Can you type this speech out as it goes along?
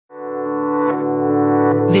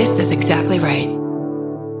This is exactly right.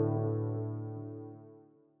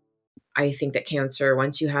 I think that cancer,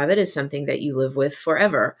 once you have it, is something that you live with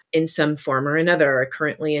forever in some form or another.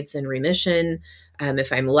 Currently, it's in remission.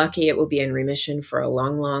 If I'm lucky, it will be in remission for a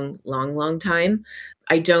long time.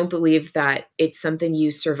 I don't believe that it's something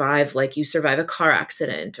you survive, like you survive a car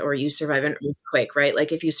accident or you survive an earthquake, right?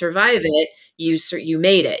 Like if you survive it, you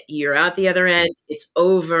made it. You're out the other end. It's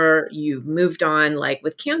over. You've moved on. Like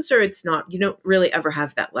with cancer, it's not. You don't really ever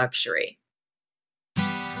have that luxury.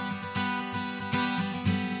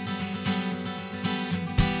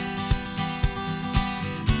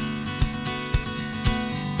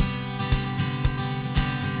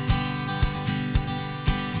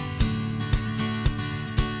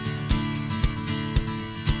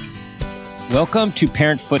 Welcome to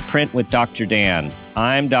Parent Footprint with Dr. Dan.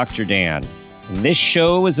 I'm Dr. Dan. This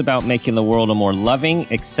show is about making the world a more loving,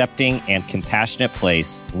 accepting, and compassionate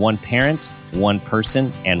place, one parent, one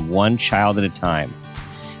person, and one child at a time.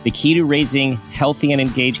 The key to raising healthy and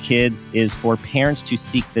engaged kids is for parents to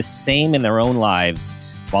seek the same in their own lives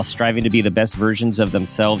while striving to be the best versions of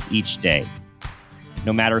themselves each day.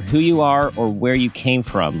 No matter who you are or where you came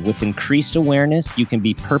from, with increased awareness, you can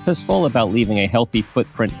be purposeful about leaving a healthy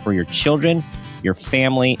footprint for your children, your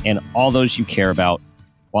family, and all those you care about,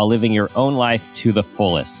 while living your own life to the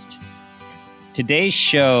fullest. Today's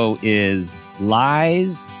show is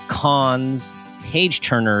lies, cons, page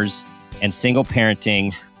turners, and single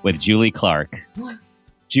parenting with Julie Clark.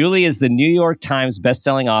 Julie is the New York Times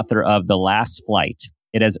bestselling author of The Last Flight.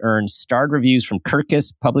 It has earned starred reviews from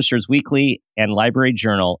Kirkus, Publishers Weekly, and Library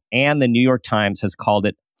Journal, and the New York Times has called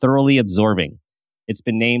it thoroughly absorbing. It's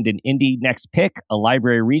been named an Indie Next Pick, a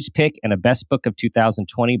Library Reads Pick, and a Best Book of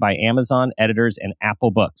 2020 by Amazon editors and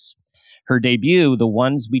Apple Books. Her debut, The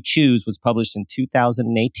Ones We Choose, was published in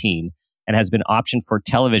 2018 and has been optioned for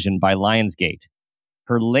television by Lionsgate.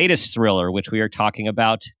 Her latest thriller, which we are talking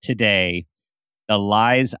about today, The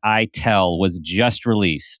Lies I Tell, was just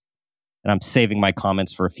released. And I'm saving my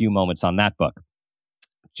comments for a few moments on that book.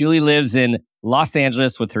 Julie lives in Los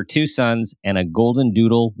Angeles with her two sons and a golden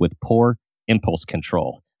doodle with poor impulse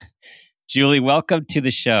control. Julie, welcome to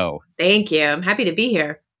the show. Thank you. I'm happy to be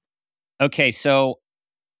here. Okay, so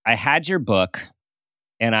I had your book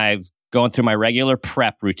and I've gone through my regular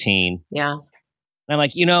prep routine. Yeah. And I'm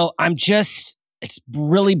like, it's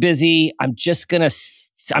really busy. I'm just gonna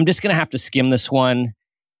have to skim this one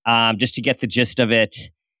just to get the gist of it.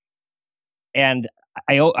 And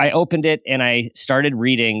I opened it and I started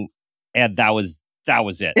reading, and that was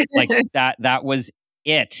it. Like that was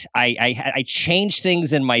it. I changed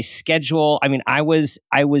things in my schedule. I mean, I was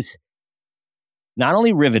not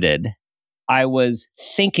only riveted, I was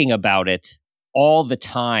thinking about it all the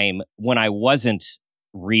time when I wasn't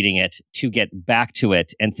reading it to get back to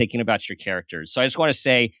it and thinking about your characters. So I just want to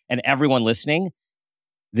say, and everyone listening,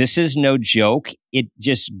 this is no joke. It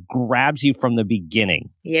just grabs you from the beginning.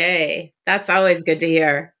 Yay. That's always good to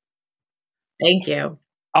hear. Thank you.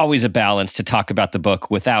 Always a balance to talk about the book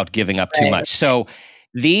without giving up too much. So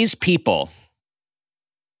these people,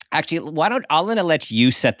 actually, I'm going to let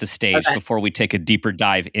you set the stage before we take a deeper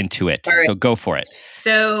dive into it. Right. So go for it.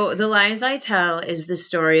 So The Lies I Tell is the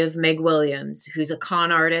story of Meg Williams, who's a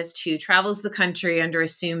con artist who travels the country under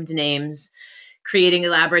assumed names, creating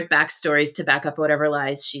elaborate backstories to back up whatever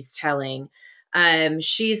lies she's telling.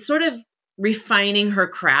 She's sort of refining her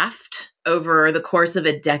craft over the course of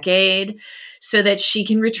a decade so that she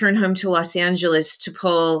can return home to Los Angeles to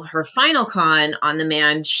pull her final con on the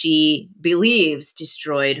man she believes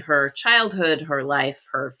destroyed her childhood, her life,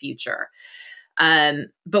 her future.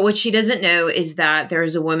 But what she doesn't know is that there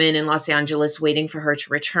is a woman in Los Angeles waiting for her to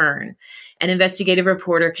return. An investigative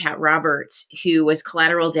reporter, Kat Roberts, who was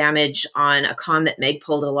collateral damage on a con that Meg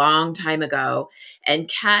pulled a long time ago. And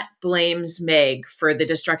Kat blames Meg for the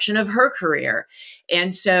destruction of her career.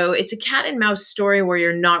 And so it's a cat and mouse story where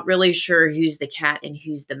you're not really sure who's the cat and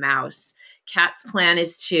who's the mouse. Kat's plan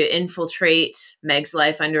is to infiltrate Meg's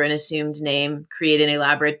life under an assumed name, create an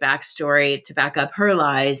elaborate backstory to back up her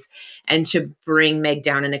lies, and to bring Meg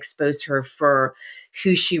down and expose her for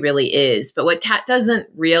who she really is. But what Kat doesn't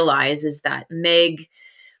realize is that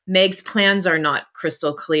Meg's plans are not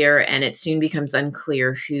crystal clear, and it soon becomes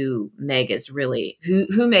unclear who Meg is really,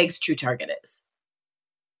 who Meg's true target is.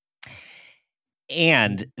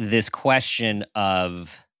 And this question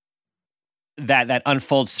of that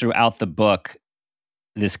unfolds throughout the book,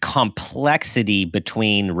 this complexity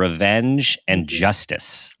between revenge and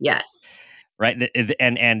justice. Yes. Right.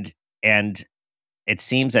 And it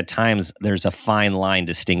seems at times there's a fine line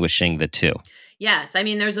distinguishing the two. Yes. I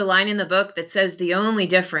mean, there's a line in the book that says the only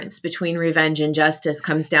difference between revenge and justice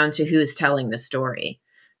comes down to who is telling the story.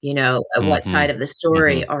 What Mm-hmm. side of the Mm-hmm.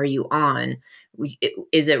 story are you on?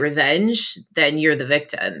 Is it revenge? Then you're the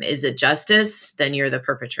victim. Is it justice? Then you're the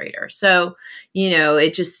perpetrator. So,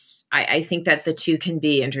 it just, I think that the two can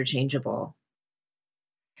be interchangeable.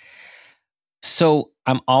 So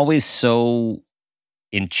I'm always so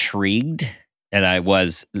intrigued, and I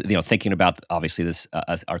was, thinking about obviously this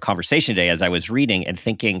our conversation today as I was reading and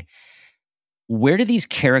thinking, where do these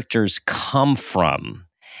characters come from,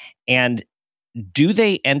 and do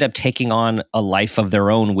they end up taking on a life of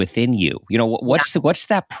their own within you? What's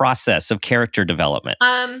that process of character development?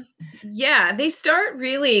 Yeah, they start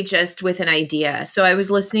really just with an idea. So I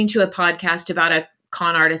was listening to a podcast about a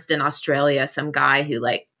con artist in Australia, some guy who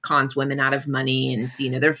like cons women out of money and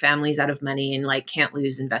their families out of money and like can't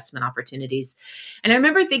lose investment opportunities. And I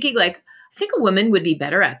remember thinking like I think a woman would be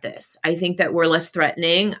better at this. I think that we're less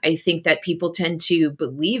threatening. I think that people tend to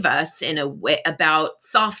believe us in a way about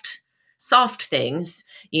soft things,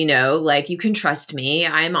 like you can trust me.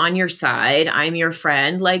 I'm on your side. I'm your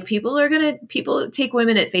friend. Like people take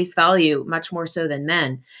women at face value much more so than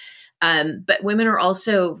men. But women are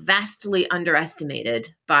also vastly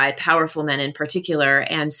underestimated by powerful men in particular.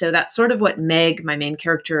 And so that's sort of what Meg, my main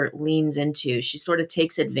character, leans into. She sort of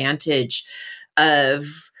takes advantage of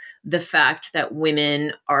the fact that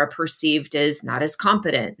women are perceived as not as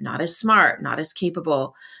competent, not as smart, not as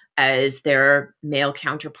capable as their male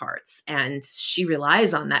counterparts. And she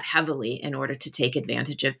relies on that heavily in order to take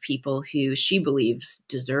advantage of people who she believes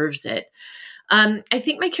deserves it. I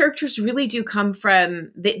think my characters really do come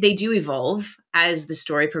from, they do evolve as the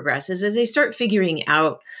story progresses. As I start figuring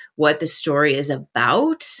out what the story is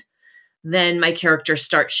about, then my characters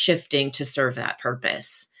start shifting to serve that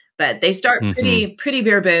purpose. But they start Mm-hmm. pretty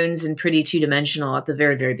bare bones and pretty two-dimensional at the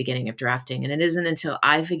very, very beginning of drafting. And it isn't until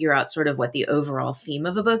I figure out sort of what the overall theme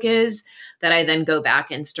of a book is that I then go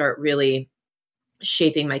back and start really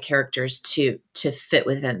shaping my characters to fit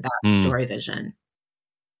within that Mm. story vision.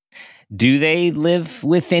 Do they live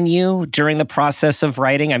within you during the process of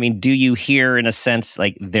writing? I mean, do you hear, in a sense,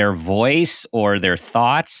 like their voice or their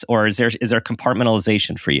thoughts, or is there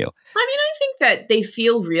compartmentalization for you? I mean, I think that they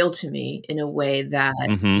feel real to me in a way that,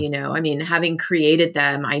 Mm-hmm. I mean, having created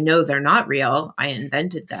them, I know they're not real. I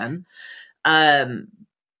invented them. Um,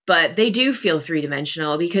 but they do feel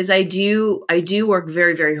three-dimensional because I do work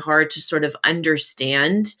very, very hard to sort of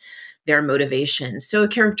understand their motivations. So a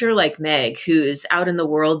character like Meg, who's out in the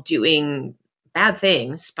world doing bad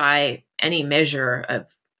things by any measure of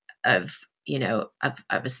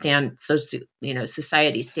a stand, so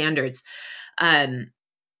society standards. Um,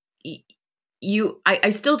 I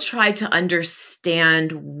still try to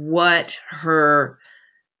understand what her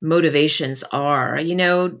motivations are.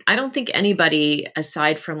 I don't think anybody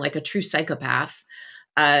aside from like a true psychopath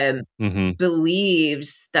um Mm-hmm.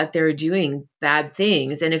 believes that they're doing bad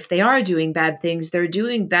things. And if they are doing bad things, they're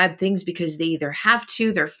doing bad things because they either have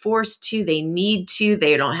to, they're forced to, they need to,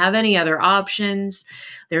 they don't have any other options.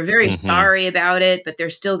 They're very Mm-hmm. sorry about it, but they're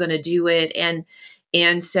still going to do it.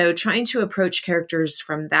 And so trying to approach characters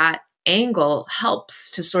from that angle helps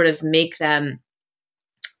to sort of make them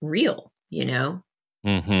real.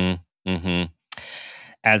 Mm-hmm. Mm-hmm.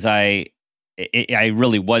 As I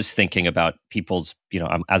really was thinking about people's,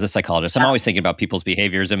 as a psychologist, I'm Yeah, always thinking about people's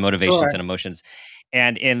behaviors and motivations sure. and emotions.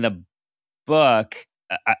 And in the book,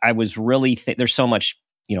 I was really, there's so much,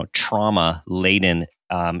 trauma laden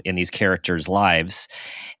in these characters' lives.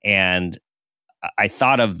 And I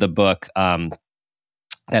thought of the book that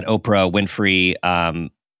Oprah Winfrey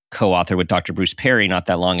co-authored with Dr. Bruce Perry not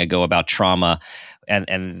that long ago about trauma,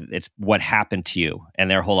 and it's what happened to you.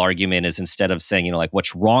 And their whole argument is, instead of saying, like,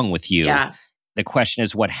 what's wrong with you, Yeah. the question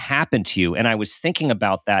is what happened to you. And I was thinking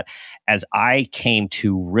about that as I came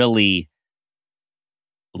to really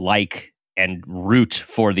like and root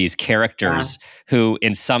for these Yeah. characters who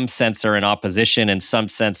in some sense are in opposition, in some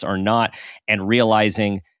sense are not, and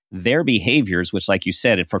realizing their behaviors, which, like you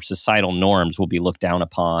said, for societal norms will be looked down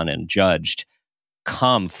upon and judged,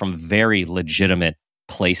 come from very legitimate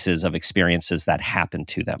places of experiences that happen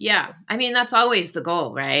to them. Yeah. I mean, that's always the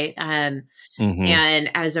goal, right? Mm-hmm.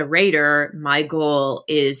 And as a writer, my goal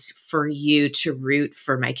is for you to root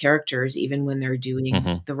for my characters, even when they're doing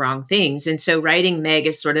Mm-hmm. the wrong things. And so writing Meg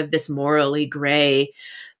is sort of this morally gray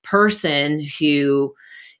person who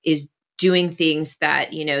is doing things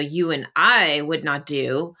that, you and I would not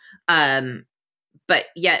do. Um, but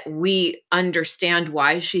yet we understand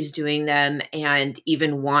why she's doing them and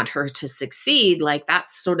even want her to succeed. Like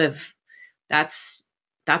that's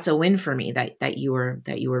that's a win for me that you were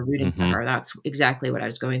rooting for Mm-hmm. her. That's exactly what I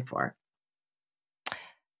was going for.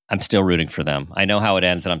 I'm still rooting for them. I know how it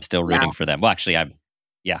ends, and I'm still Yeah. rooting for them. Well, actually,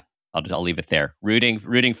 yeah. I'll leave it there.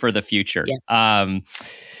 Rooting for the future. Yes.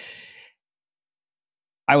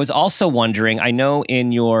 I was also wondering, I know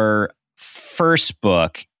in your first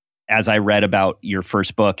book, as I read about your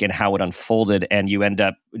first book and how it unfolded, and you end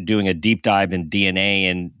up doing a deep dive in DNA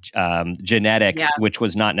and genetics, which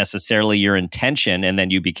was not necessarily your intention, and then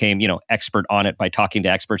you became, expert on it by talking to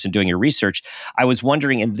experts and doing your research. I was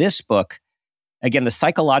wondering, in this book, again, the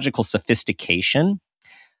psychological sophistication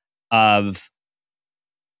of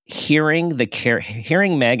hearing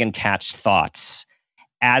Meg and Kat's thoughts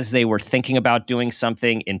as they were thinking about doing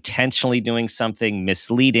something, intentionally doing something,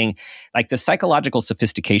 misleading. Like, the psychological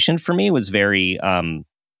sophistication for me was very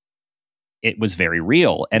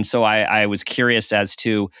real. And so I was curious as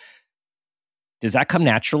to, does that come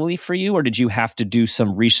naturally for you, or did you have to do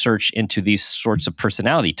some research into these sorts of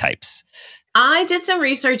personality types? I did some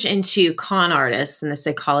research into con artists and the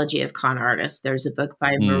psychology of con artists. There's a book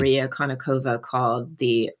by Maria Konnikova called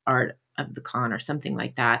The Art of the Con, or something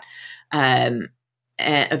like that.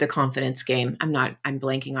 The Confidence Game. I'm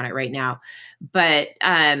blanking on it right now. But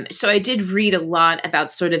so I did read a lot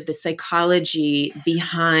about sort of the psychology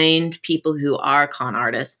behind people who are con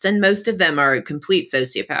artists. And most of them are complete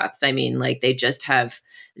sociopaths. I mean, like, they just have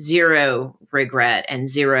zero regret and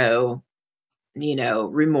zero,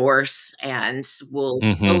 remorse, and will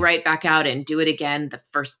go right back out and do it again the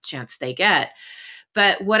first chance they get.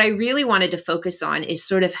 But what I really wanted to focus on is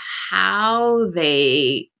sort of how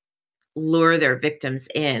they lure their victims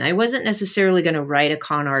in. I wasn't necessarily going to write a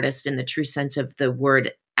con artist in the true sense of the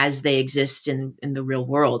word as they exist in the real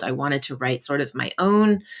world. I wanted to write sort of my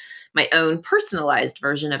own personalized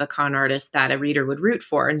version of a con artist that a reader would root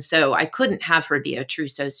for. And so I couldn't have her be a true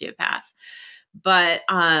sociopath. But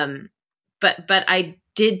I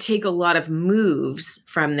did take a lot of moves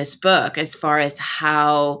from this book as far as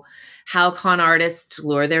how con artists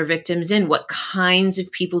lure their victims in, what kinds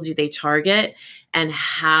of people do they target, and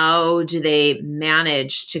how do they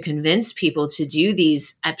manage to convince people to do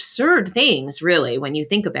these absurd things, really, when you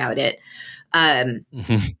think about it. And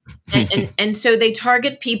so they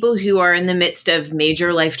target people who are in the midst of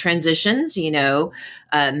major life transitions,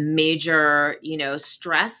 major,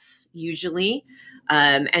 stress, usually.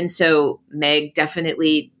 And so Meg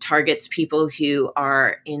definitely targets people who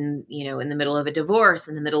are in the middle of a divorce,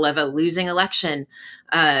 in the middle of a losing election,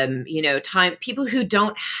 people who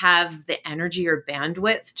don't have the energy or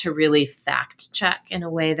bandwidth to really fact check in a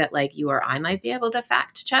way that, like, you or I might be able to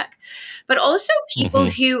fact check, but also people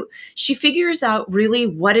who she figures out really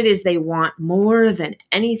what it is they want more than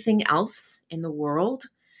anything else in the world.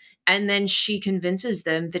 And then she convinces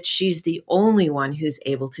them that she's the only one who's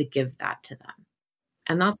able to give that to them.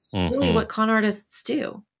 And that's really what con artists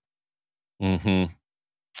do. It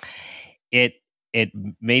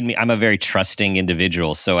made me, I'm a very trusting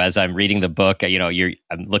individual. So as I'm reading the book,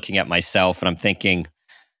 I'm looking at myself and I'm thinking,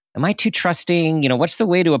 am I too trusting? What's the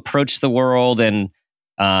way to approach the world? And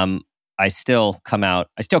I still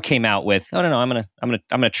came out with, oh no, I'm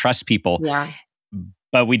gonna trust people. Yeah.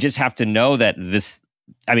 But we just have to know that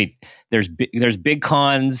there's big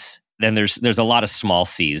cons. Then there's a lot of small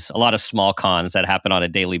C's, a lot of small cons that happen on a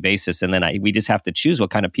daily basis. And then we just have to choose what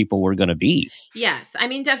kind of people we're going to be. Yes. I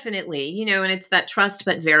mean, definitely, and it's that trust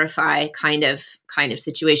but verify kind of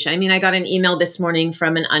situation. I mean, I got an email this morning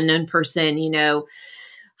from an unknown person,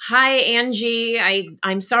 hi, Angie,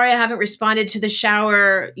 I'm sorry I haven't responded to the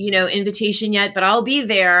shower, invitation yet, but I'll be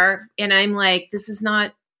there. And I'm like, this is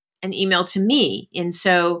not an email to me. And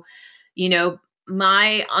so,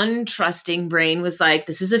 my untrusting brain was like,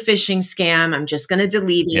 this is a phishing scam. I'm just going to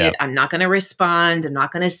delete it. I'm not going to respond. I'm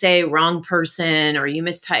not going to say wrong person or you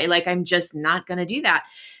mistype. Like, I'm just not going to do that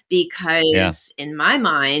because in my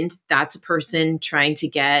mind, that's a person trying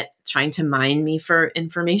to mine me for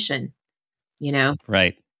information,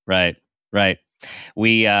 Right.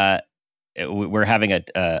 We're having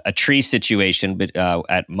a tree situation, but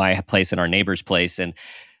at my place and our neighbor's place. And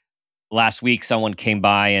last week, someone came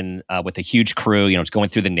by and with a huge crew. It's going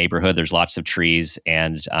through the neighborhood. There's lots of trees,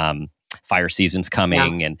 and fire season's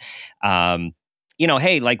coming. And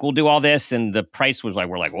hey, like, we'll do all this, and the price was like,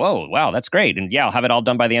 we're like, whoa, wow, that's great. And I'll have it all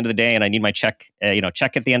done by the end of the day. And I need my check.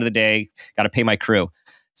 Check at the end of the day. Got to pay my crew.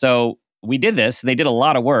 So we did this. They did a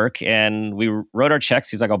lot of work, and we wrote our checks.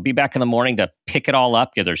 He's like, I'll be back in the morning to pick it all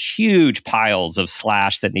up. There's huge piles of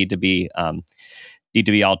slash that need to be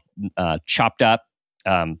all chopped up.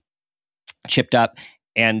 Chipped up,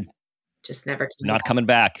 and just never coming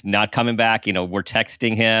back. We're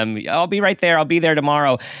texting him, I'll be right there. I'll be there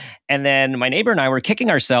tomorrow. And then my neighbor and I were kicking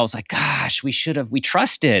ourselves like, gosh, we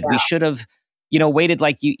trusted. We should have, waited.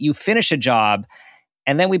 Like, you finish a job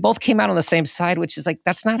And then we both came out on the same side, which is like,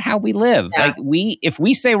 that's not how we live. Yeah. Like if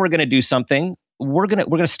we say we're going to do something, we're going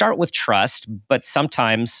to start with trust, but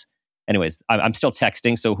sometimes, anyways, I'm still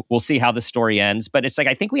texting, so we'll see how the story ends. But it's like,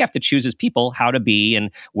 I think we have to choose as people how to be and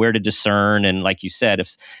where to discern. And like you said,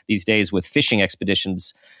 if these days with fishing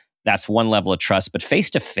expeditions, that's one level of trust, but face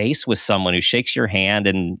to face with someone who shakes your hand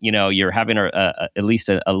and, you're having at least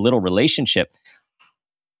a little relationship.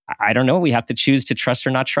 I don't know. We have to choose to trust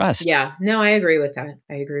or not trust. Yeah, no, I agree with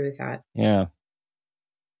that. Yeah.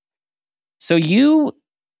 So you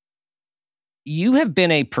have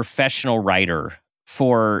been a professional writer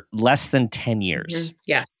for less than 10 years. Mm-hmm.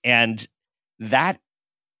 Yes. And that's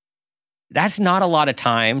not a lot of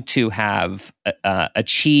time to have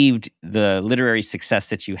achieved the literary success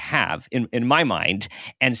that you have in my mind.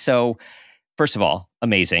 And so, first of all,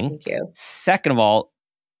 amazing. Thank you. Second of all,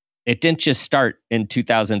 it didn't just start in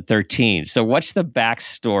 2013. So what's the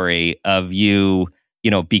backstory of you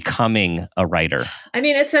becoming a writer? I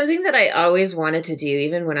mean, it's something that I always wanted to do,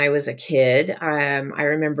 even when I was a kid. I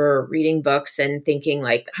remember reading books and thinking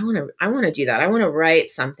like, I want to do that. I want to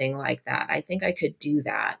write something like that. I think I could do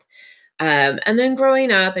that. And then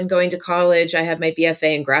growing up and going to college, I had my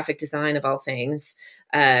BFA in graphic design of all things,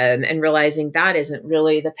 and realizing that isn't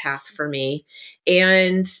really the path for me.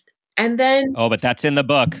 And then... Oh, but that's in the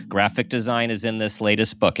book. Graphic design is in this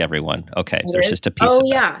latest book, everyone. Okay, there's just a piece of that.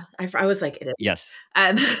 Yeah. I was like, it is. Yes.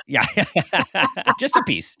 Yeah. Just a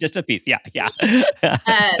piece. Yeah. Yeah.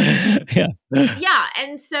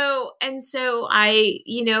 And so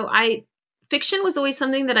I fiction was always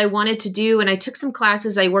something that I wanted to do. And I took some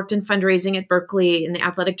classes. I worked in fundraising at Berkeley in the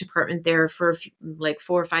athletic department there for like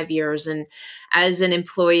 4 or 5 years. And as an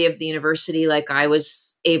employee of the university, like I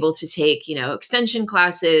was able to take, extension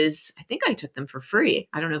classes. I think I took them for free.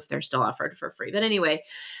 I don't know if they're still offered for free, but anyway,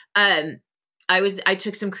 I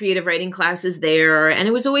took some creative writing classes there, and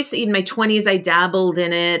it was always in my 20s. I dabbled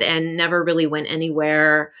in it and never really went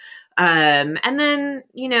anywhere. And then,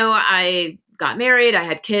 I got married, I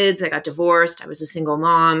had kids, I got divorced, I was a single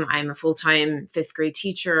mom, I'm a full-time 5th grade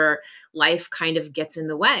teacher. Life kind of gets in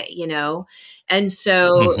the way, And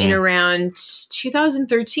so in around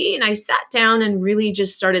 2013, I sat down and really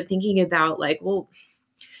just started thinking about like, well,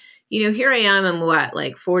 here I am, I'm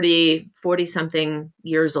like 40 something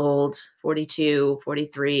years old, 42,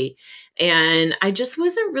 43. And I just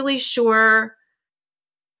wasn't really sure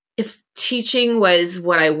if teaching was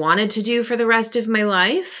what I wanted to do for the rest of my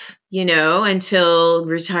life, until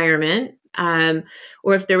retirement,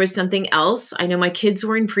 or if there was something else. I know my kids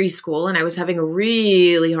were in preschool and I was having a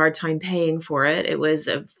really hard time paying for it. It was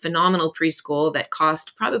a phenomenal preschool that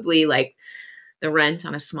cost probably like the rent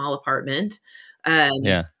on a small apartment.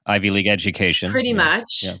 Ivy League education. Pretty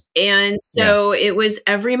much. Yeah. And so it was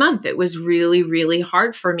every month. It was really, really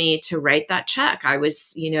hard for me to write that check. I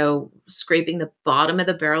was, scraping the bottom of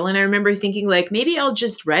the barrel. And I remember thinking like, maybe I'll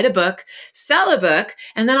just write a book, sell a book,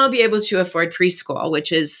 and then I'll be able to afford preschool,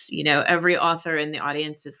 which is, every author in the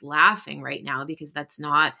audience is laughing right now because that's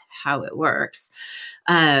not how it works.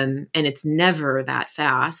 And it's never that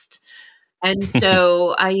fast. And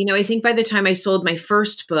so I think by the time I sold my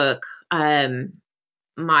first book,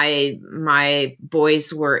 my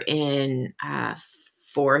boys were in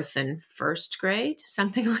 4th and 1st grade,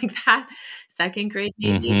 something like that, 2nd grade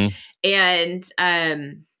maybe. And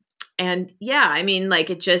yeah, I mean,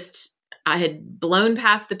 like I had blown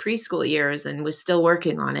past the preschool years and was still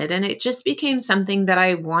working on it, and it just became something that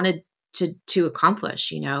I wanted to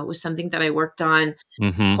accomplish. It was something that I worked on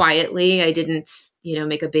quietly. I didn't,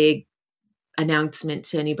 make a big announcement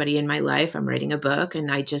to anybody in my life. I'm writing a book,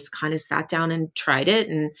 and I just kind of sat down and tried it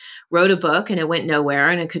and wrote a book, and it went nowhere,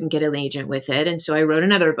 and I couldn't get an agent with it. And so I wrote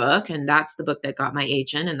another book, and that's the book that got my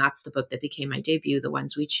agent. And that's the book that became my debut, The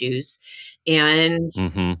Ones We Choose. And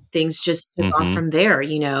things just took off from there,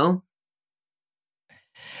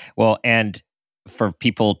 Well, and for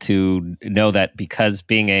people to know that, because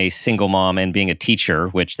being a single mom and being a teacher,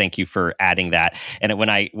 which thank you for adding that. And when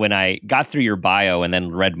I got through your bio and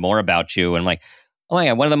then read more about you, and I'm like, oh my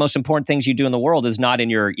God, one of the most important things you do in the world is not in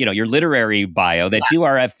your, your literary bio, that you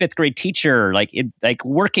are a 5th grade teacher, like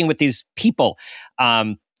working with these people.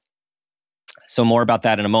 So more about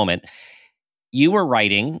that in a moment. You were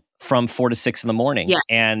writing from 4 to 6 in the morning. Yes.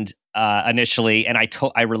 And initially, and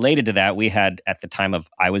I related to that. We had, at the time of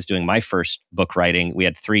I was doing my first book writing, we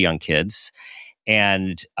had 3 young kids,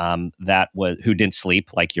 and that was who didn't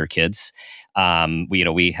sleep like your kids.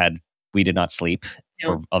 We did not sleep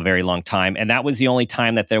for a very long time, and that was the only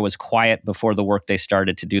time that there was quiet before the workday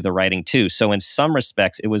started to do the writing too. So in some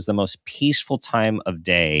respects, it was the most peaceful time of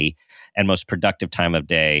day and most productive time of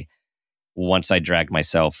day. once I dragged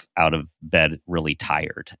myself out of bed really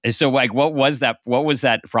tired. And so like what was that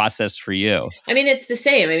process for you? I mean, it's the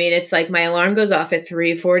same. I mean, it's like my alarm goes off at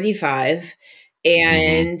 3:45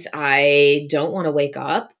 Mm-hmm. and I don't want to wake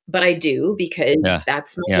up, but I do because Yeah.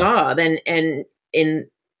 that's my Yeah. job. And in,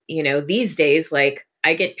 these days, like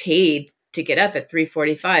I get paid to get up at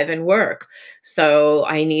 3:45 and work. So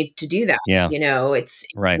I need to do that. Yeah. It's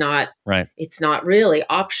Right. not Right. it's not really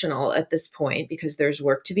optional at this point because there's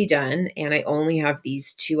work to be done and I only have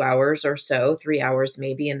these 2 hours or so, 3 hours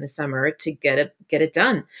maybe in the summer to get it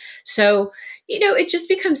done. So, it just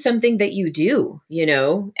becomes something that you do,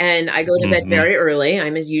 and I go to bed Mm-hmm. very early.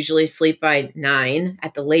 I'm as usually sleep by 9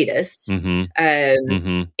 at the latest. Mm-hmm. Um,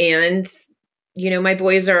 Mm-hmm. and my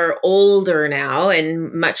boys are older now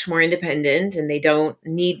and much more independent, and they don't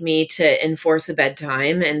need me to enforce a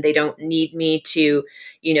bedtime, and they don't need me to,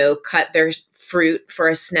 cut their fruit for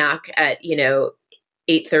a snack at,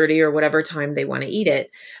 8:30 or whatever time they want to eat it.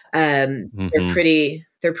 They're Mm-hmm.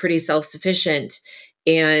 pretty self-sufficient.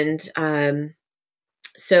 And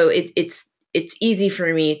so it's easy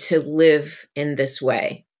for me to live in this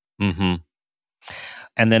way. Mm-hmm.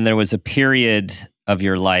 And then there was a period of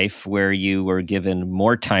your life where you were given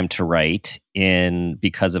more time to write in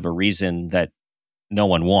because of a reason that no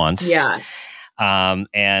one wants. Yes,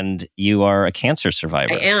 And you are a cancer I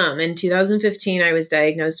survivor. am. In 2015, I was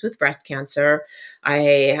diagnosed with breast cancer.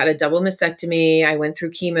 I had a double mastectomy. I went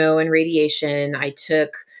through chemo and radiation.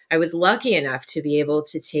 I was lucky enough to be able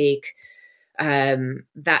to take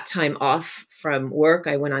that time off from work.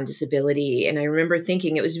 I went on disability. And I remember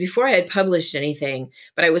thinking, it was before I had published anything,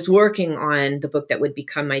 but I was working on the book that would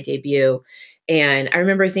become my debut. And I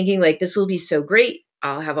remember thinking, like, this will be so great.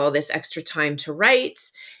 I'll have all this extra time to write.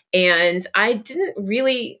 And I didn't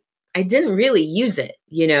really use it.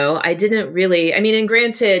 I didn't really, I mean, and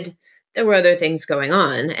granted, there were other things going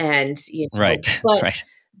on and, Right. but Right.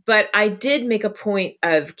 I did make a point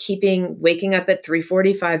of waking up at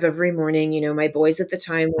 3:45 every morning. My boys at the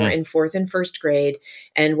time were Hmm. in fourth and first grade.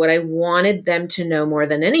 And what I wanted them to know more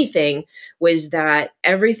than anything was that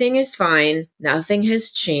everything is fine. Nothing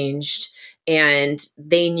has changed. And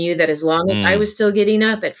they knew that as long as I Mm. was still getting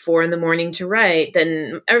up at 4 in the morning to write,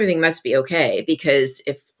 then everything must be okay. Because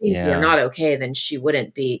if things were Yeah. not okay, then she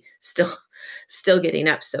wouldn't be still getting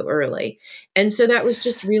up so early. And so that was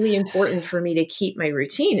just really important for me to keep my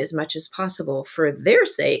routine as much as possible for their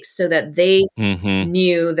sakes so that they Hmm.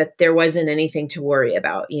 knew that there wasn't anything to worry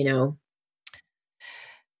about.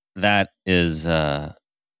 That is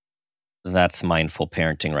that's mindful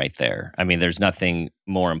parenting right there. I mean, there's nothing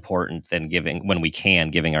more important than giving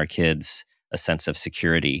our kids a sense of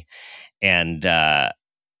security. And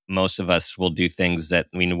most of us will do things that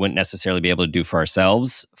we wouldn't necessarily be able to do for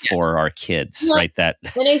ourselves Yes. for our kids, Well, right? That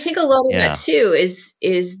and I think a lot of that yeah. too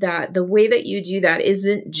is that the way that you do that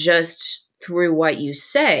isn't just through what you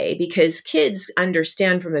say, because kids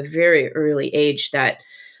understand from a very early age that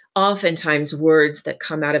oftentimes words that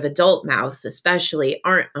come out of adult mouths especially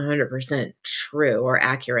aren't 100% true or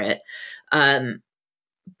accurate. Um,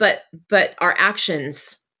 but our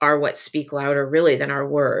actions are what speak louder really than our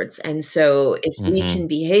words. And so if we Hmm. can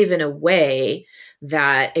behave in a way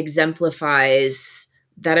that exemplifies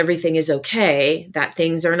that everything is okay, that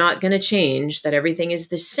things are not going to change, that everything is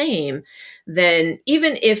the same, then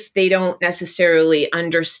even if they don't necessarily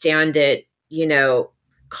understand it,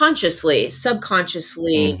 consciously,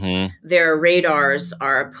 subconsciously, Hmm. their radars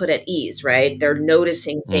are put at ease, right? They're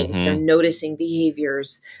noticing things, they're Hmm. noticing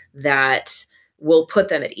behaviors that will put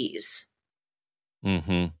them at ease.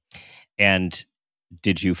 Hmm. And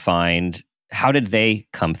did you find how did they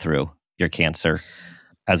come through your cancer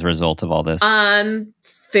as a result of all this?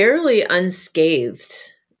 Fairly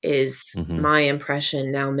unscathed is Hmm. my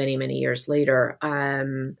impression now, many, many years later.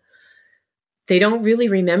 They don't really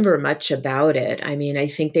remember much about it. I mean, I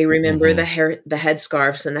think they remember Hmm. the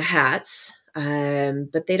headscarves and the hats,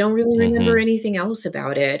 but they don't really remember Hmm. anything else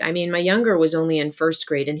about it. I mean, my younger was only in first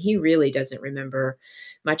grade, and he really doesn't remember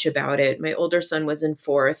much about it. My older son was in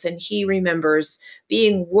fourth, and he remembers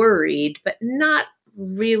being worried, but not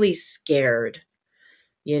really scared,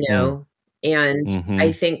 you know? And I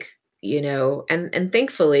Hmm. think, and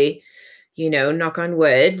thankfully, knock on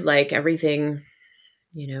wood, like everything,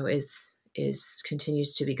 is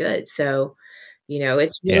continues to be good. So,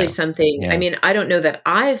 it's really Yeah. something. I Yeah. mean, I don't know that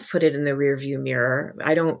I've put it in the rearview mirror.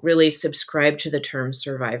 I don't really subscribe to the term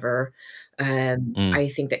survivor. Mm. I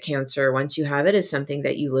think that cancer, once you have it, is something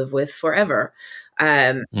that you live with forever,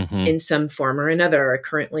 um, Mhm. in some form or another.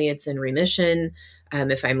 Currently, it's in remission.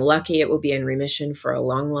 If I'm lucky, it will be in remission for a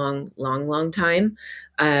long, long, long, long time.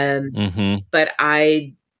 Um, Mhm. but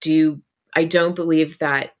I do. I don't believe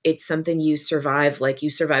that it's something you survive, like you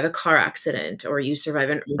survive a car accident or you survive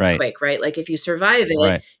an Right. earthquake, right? Like if you survive it,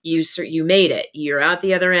 Right. you made it. You're out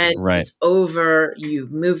the other end. Right. It's over.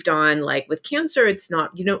 You've moved on. Like with cancer, it's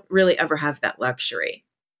not. You don't really ever have that luxury.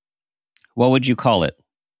 What would you call it?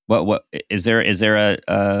 What is there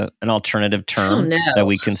a an alternative I don't term that know.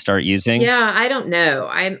 we can start using? Yeah, I don't know.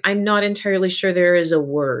 I'm not entirely sure there is a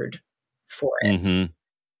word for it.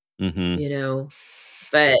 Mm-hmm. Mm-hmm. You know,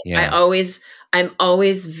 but Yeah. I'm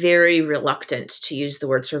always very reluctant to use the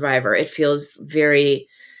word survivor. It feels very,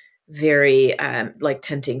 very like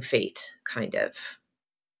tempting fate, kind of.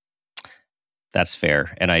 That's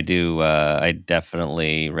fair. And I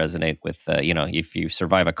definitely resonate with, if you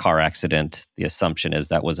survive a car accident, the assumption is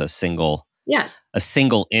that was Yes, a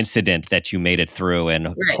single incident that you made it through and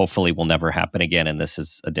right. hopefully will never happen again. And this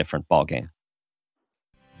is a different ballgame.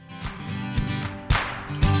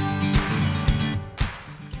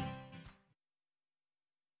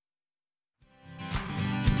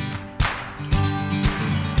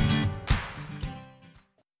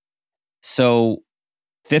 So,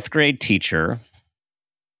 fifth grade teacher,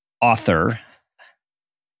 author,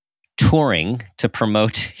 touring to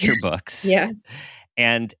promote your books, Yes,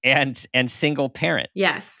 and single parent.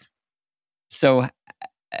 yes. So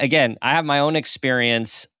again, I have my own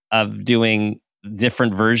experience of doing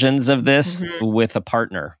different versions of this Hmm. with a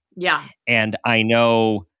partner. Yeah. And I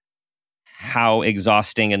know how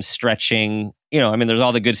exhausting and stretching, I mean, there's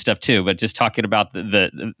all the good stuff too, but just talking about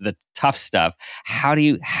the tough stuff, how do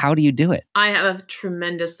you do it? I have a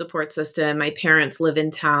tremendous support system. My parents live in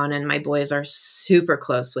town, and my boys are super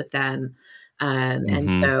close with them. And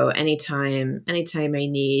Mm-hmm. so anytime I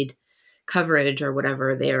need coverage or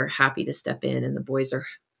whatever, they are happy to step in, and the boys are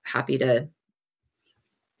happy to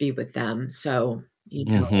be with them. So, it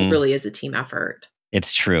Mm-hmm. really is a team effort.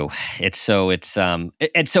 It's true. It's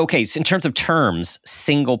okay. So in terms of terms,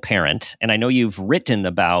 single parent, and I know you've written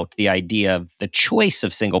about the idea of the choice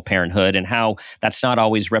of single parenthood and how that's not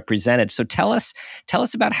always represented. So tell us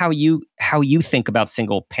about how you think about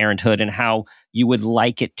single parenthood and how you would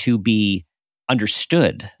like it to be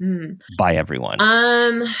understood Mm. by everyone.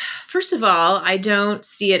 Um, First of all, I don't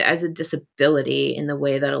see it as a disability in the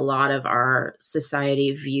way that a lot of our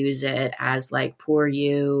society views it as like poor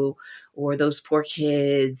you or those poor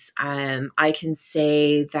kids. I can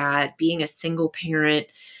say that being a single parent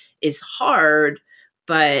is hard,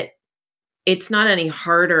 but it's not any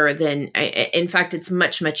harder than in fact it's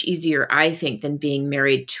much much easier I think than being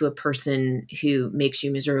married to a person who makes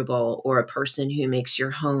you miserable or a person who makes your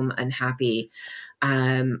home unhappy,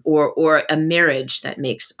 or a marriage that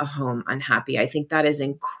makes a home unhappy. I think that is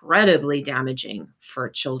incredibly damaging for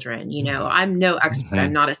children. I'm no expert. Mm-hmm.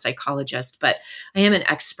 I'm not a psychologist, but I am an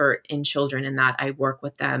expert in children in that I work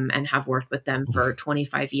with them and have worked with them for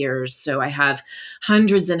 25 years. So I have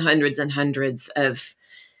hundreds and hundreds and hundreds of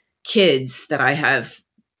kids that I have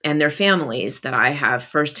and their families that I have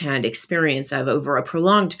firsthand experience of over a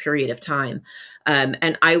prolonged period of time.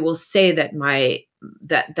 And I will say that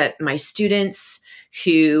my students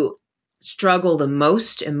who struggle the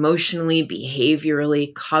most emotionally,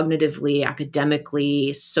 behaviorally, cognitively,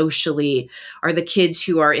 academically, socially are the kids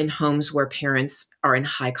who are in homes where parents are in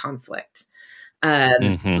high conflict.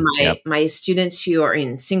 Mm-hmm. My Yep. my students who are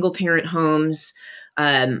in single parent homes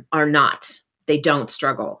are not. They don't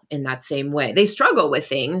struggle in that same way. They struggle with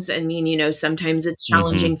things. I mean, sometimes it's Mm-hmm.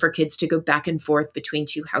 challenging for kids to go back and forth between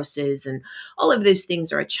two houses, and all of those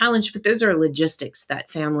things are a challenge. But those are logistics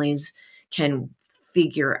that families can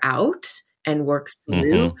figure out and work Mm-hmm.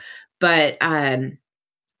 through. But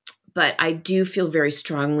but I do feel very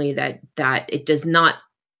strongly that it does not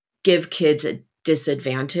give kids a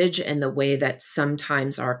disadvantage in the way that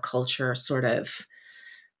sometimes our culture sort of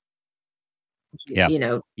Yeah. you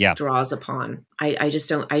know Yeah. draws upon. I just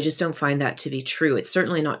don't find that to be true. It's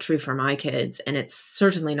certainly not true for my kids, and it's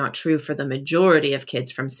certainly not true for the majority of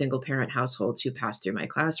kids from single parent households who pass through my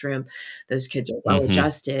classroom. Those kids are well Mm-hmm.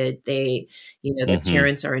 adjusted. Their Mm-hmm.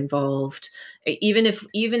 parents are involved. Even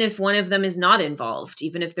if one of them is not involved,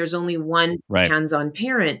 even if there's only one Right. hands-on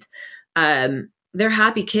parent, they're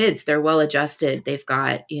happy kids. They're well adjusted. They've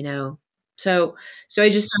got, so I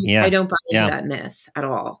Yeah. don't buy into Yeah. that myth at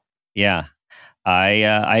all. Yeah.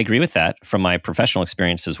 I agree with that from my professional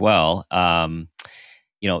experience as well.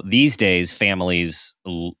 These days, families,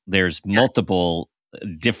 there's Yes. multiple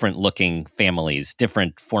different looking families,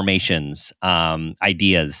 different formations,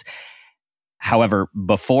 ideas. However,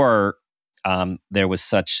 before there was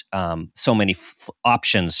so many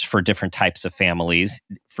options for different types of families.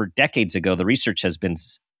 For decades ago, the research has been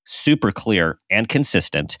super clear and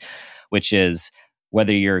consistent, which is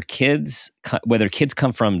whether kids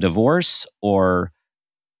come from divorce or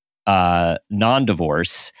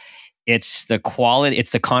non-divorce, it's the quality, it's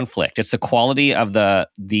the conflict, it's the quality of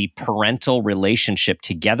the parental relationship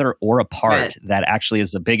together or apart that actually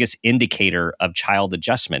is the biggest indicator of child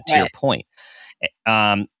adjustment, to your point.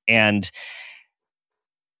 And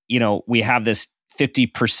we have this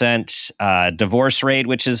 50% divorce rate,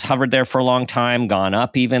 which has hovered there for a long time, gone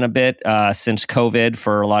up even a bit since COVID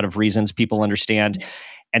for a lot of reasons people understand.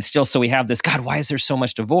 And still, so we have this, God, why is there so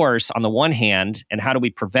much divorce on the one hand, and how do we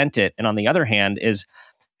prevent it? And on the other hand is,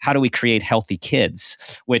 how do we create healthy kids?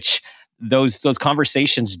 Which those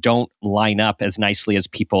conversations don't line up as nicely as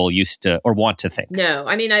people used to or want to think. No,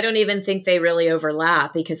 I mean, I don't even think they really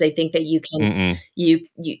overlap, because I think that you can,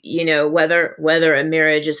 whether a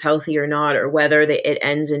marriage is healthy or not, or whether it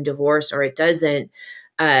ends in divorce or it doesn't,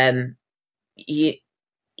 I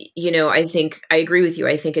think I agree with you.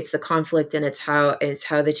 I think it's the conflict, and it's how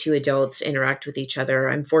the two adults interact with each other.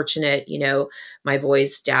 I'm fortunate, my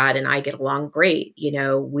boy's dad and I get along great.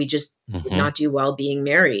 We just did not do well being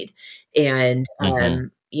married. And,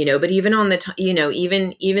 but even on the,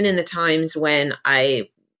 even in the times when I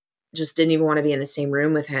just didn't even want to be in the same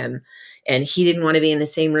room with him, and he didn't want to be in the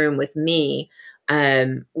same room with me,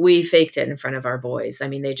 we faked it in front of our boys. I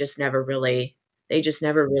mean, they just never really,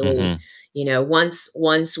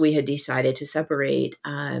 once we had decided to separate,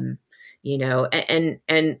 and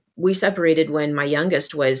we separated when my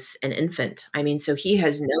youngest was an infant. I mean, so he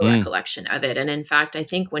has no recollection of it. And in fact, I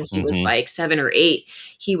think when he was like 7 or 8,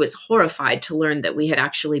 he was horrified to learn that we had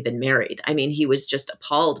actually been married. I mean, he was just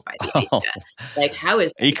appalled by the idea. Like, how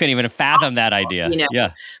is that? He couldn't even fathom that idea.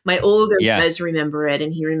 My older does remember it,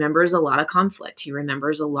 and he remembers a lot of conflict. He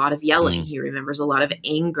remembers a lot of yelling. He remembers a lot of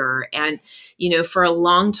anger. And, for a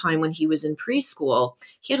long time when he was in preschool,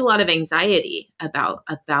 he had a lot of anxiety about,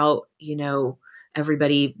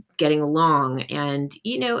 everybody getting along. And,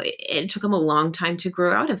 it took him a long time to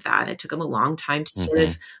grow out of that. It took him a long time to sort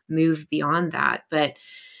of move beyond that. But,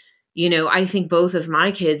 I think both of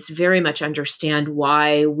my kids very much understand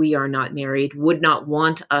why we are not married, would not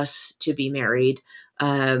want us to be married.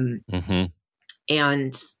 And,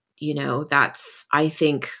 that's, I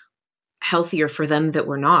think, healthier for them that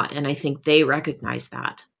we're not. And I think they recognize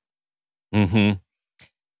that.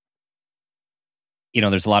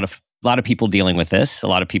 There's a lot of people dealing with this, a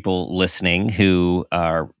lot of people listening who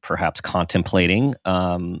are perhaps contemplating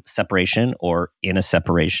separation, or in a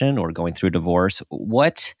separation, or going through a divorce.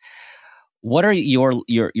 What are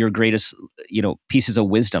your greatest, pieces of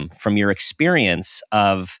wisdom from your experience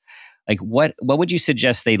of, like, what would you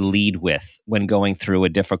suggest they lead with when going through a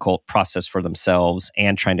difficult process for themselves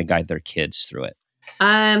and trying to guide their kids through it?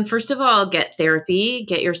 First of all, get therapy,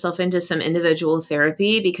 get yourself into some individual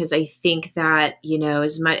therapy, because I think that,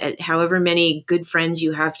 however many good friends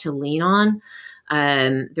you have to lean on,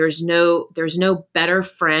 there's no better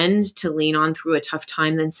friend to lean on through a tough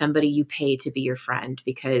time than somebody you pay to be your friend,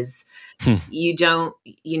 because you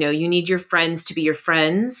need your friends to be your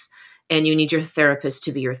friends, and you need your therapist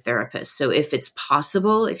to be your therapist. So if it's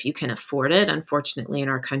possible, if you can afford it, unfortunately in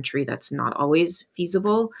our country, that's not always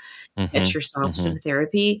feasible, get yourself some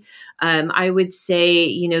therapy. I would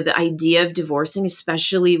say, the idea of divorcing,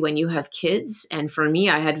 especially when you have kids. And for me,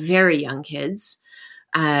 I had very young kids,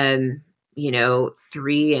 3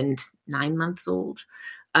 and 9 months old.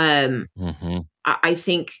 I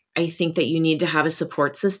think that you need to have a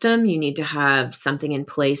support system. You need to have something in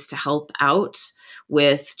place to help out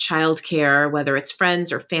with childcare, whether it's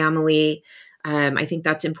friends or family. I think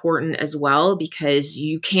that's important as well, because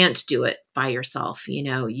you can't do it by yourself.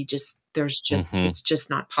 It's just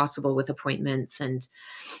not possible with appointments and,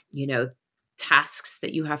 tasks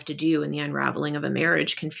that you have to do, and the unraveling of a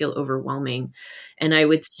marriage can feel overwhelming. And I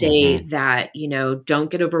would say that,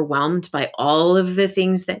 don't get overwhelmed by all of the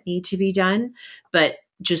things that need to be done, but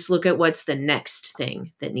just look at what's the next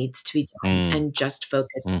thing that needs to be done and just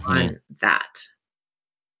focus on that.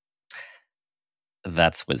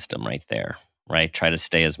 That's wisdom right there, right? Try to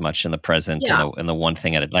stay as much in the present and the one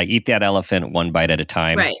thing at it, like eat that elephant one bite at a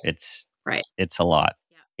time. Right. It's a lot.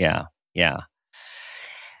 Yeah.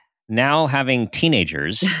 Now having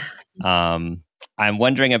teenagers, I'm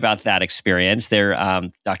wondering about that experience.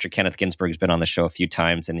 Dr. Kenneth Ginsburg has been on the show a few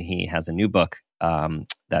times, and he has a new book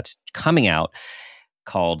that's coming out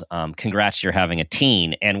called Congrats, You're Having a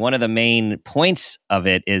Teen. And one of the main points of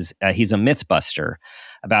it is he's a myth buster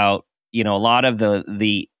about, a lot of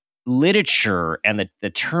the literature and the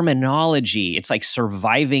terminology. It's like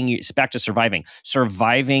it's back to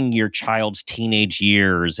surviving your child's teenage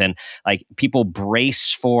years, and like people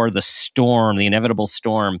brace for the storm, the inevitable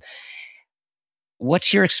storm.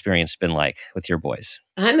 What's your experience been like with your boys?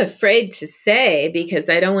 I'm afraid to say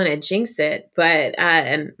because I don't want to jinx it, but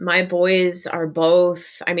my boys are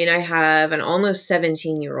both. I mean, I have an almost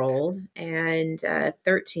 17-year-old and a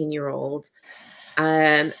 13-year-old.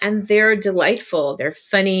 And they're delightful. They're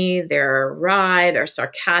funny, they're wry, they're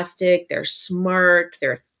sarcastic, they're smart,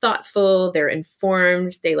 they're thoughtful, they're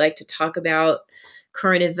informed. They like to talk about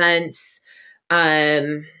current events.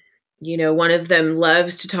 Um, one of them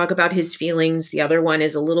loves to talk about his feelings. The other one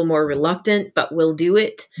is a little more reluctant, but will do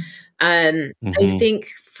it. I think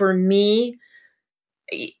for me,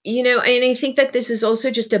 and I think that this is also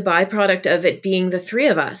just a byproduct of it being the three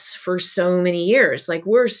of us for so many years. Like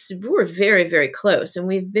we're very, very close, and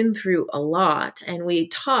we've been through a lot, and we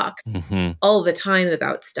talk all the time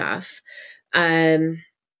about stuff.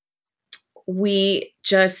 We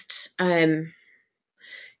just,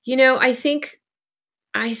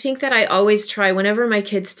 I think that I always try whenever my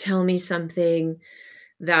kids tell me something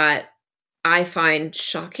that I find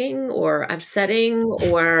shocking or upsetting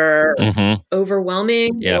or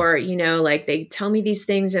overwhelming, or, like they tell me these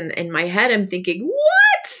things and in my head, I'm thinking,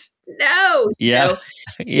 what? No,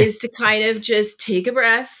 is to kind of just take a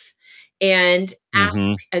breath and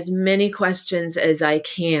ask as many questions as I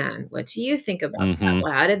can. What do you think about that?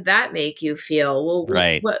 Well, how did that make you feel?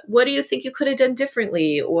 Well, what do you think you could have done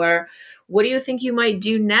differently? Or what do you think you might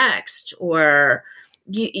do next? Or,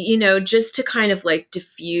 just to kind of like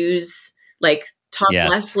diffuse, like talk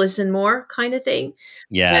less, listen more kind of thing.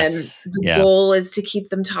 The goal is to keep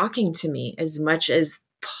them talking to me as much as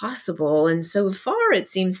possible. And so far it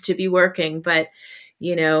seems to be working, but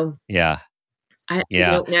I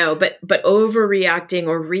don't know, but overreacting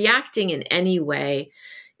or reacting in any way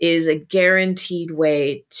is a guaranteed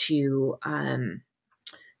way to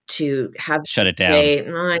have shut it down.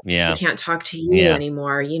 I can't talk to you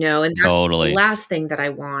anymore, and that's the last thing that I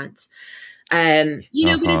want. But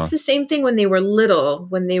it's the same thing when they were little,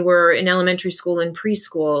 when they were in elementary school and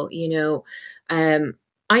preschool,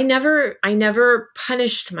 I never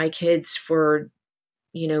punished my kids for,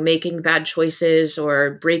 making bad choices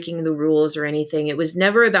or breaking the rules or anything. It was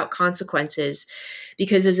never about consequences,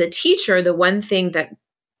 because as a teacher, the one thing that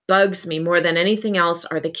bugs me more than anything else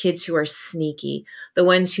are the kids who are sneaky, the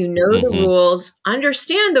ones who know the rules,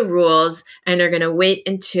 understand the rules, and are going to wait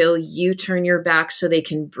until you turn your back so they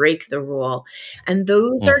can break the rule. And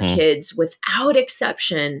those are kids without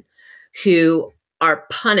exception who are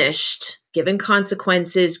punished, given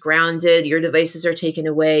consequences, grounded, your devices are taken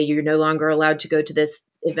away, you're no longer allowed to go to this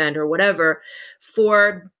event or whatever,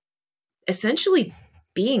 for essentially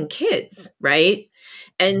being kids, right?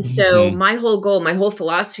 And so my whole goal, my whole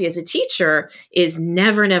philosophy as a teacher is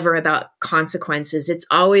never about consequences. It's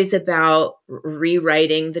always about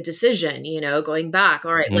rewriting the decision, going back.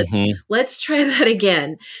 All right, let's try that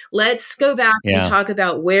again. Let's go back and talk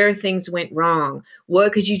about where things went wrong.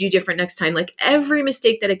 What could you do different next time? Like every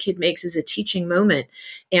mistake that a kid makes is a teaching moment.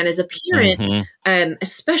 And as a parent,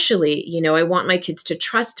 especially, I want my kids to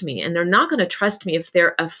trust me, and they're not going to trust me if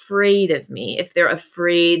they're afraid of me, if they're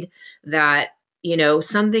afraid that,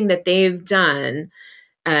 something that they've done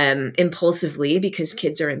impulsively, because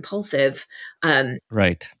kids are impulsive,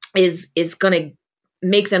 is going to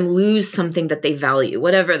make them lose something that they value,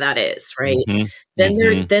 whatever that is, right?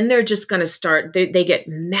 Then they're just going to start. They get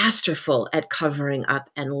masterful at covering up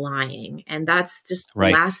and lying, and that's just the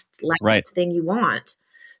last thing you want.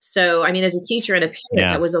 So, I mean, as a teacher and a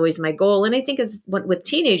parent, that was always my goal. And I think with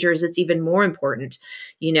teenagers, it's even more important.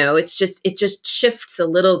 It just shifts a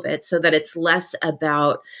little bit so that it's less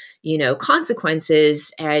about,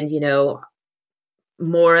 consequences and,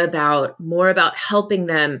 more about helping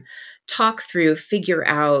them talk through, figure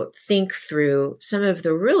out, think through some of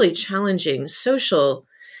the really challenging social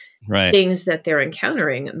things that they're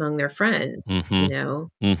encountering among their friends,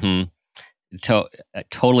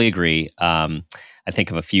 Totally agree. I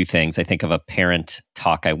think of a few things. I think of a parent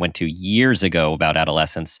talk I went to years ago about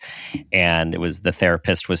adolescence, and it was the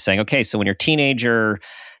therapist was saying, okay, so when you're a teenager,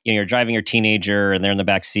 you're driving your teenager and they're in the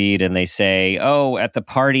back seat and they say, oh, at the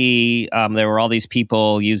party, there were all these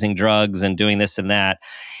people using drugs and doing this and that,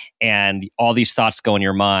 and all these thoughts go in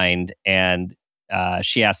your mind. And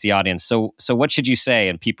she asked the audience, so what should you say?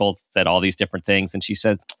 And people said all these different things. And she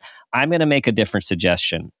said, I'm going to make a different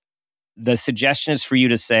suggestion. The suggestion is for you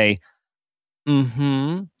to say,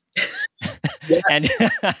 and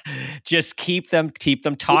just keep them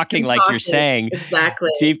talking like you're saying. Exactly.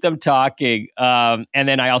 Keep them talking. And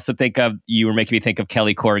then I also you were making me think of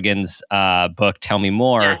Kelly Corrigan's book, Tell Me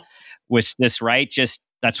More. Yes. With this, right? Just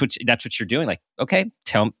that's what you're doing. Like, okay,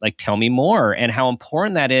 tell me more, and how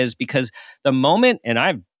important that is, because the moment, and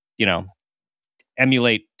I've,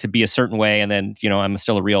 emulate to be a certain way, and then, I'm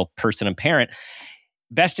still a real person and parent.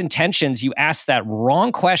 Best intentions, you ask that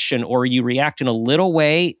wrong question or you react in a little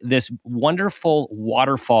way, this wonderful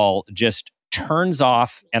waterfall just turns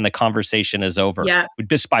off and the conversation is over. Yeah.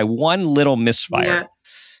 Just by one little misfire. Yeah.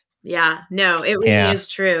 Yeah, no, it really Yeah. is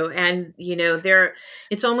true. And,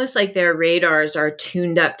 it's almost like their radars are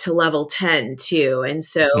tuned up to level 10 too. And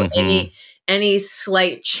so any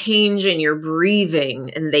slight change in your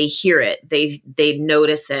breathing and they hear it, they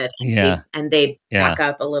notice it Yeah. and they back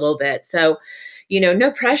up a little bit. So,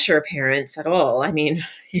 no pressure, parents, at all. I mean,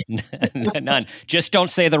 none. Just don't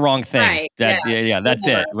say the wrong thing. Right. That's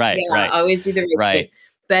it. Right. Yeah, Right. always do the right thing.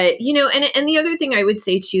 But, and the other thing I would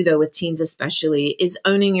say too, though, with teens especially, is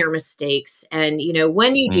owning your mistakes. And,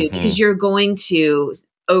 when you do, because you're going to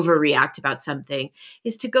overreact about something,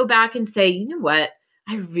 is to go back and say, you know what?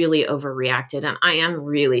 I really overreacted and I am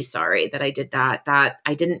really sorry that I did that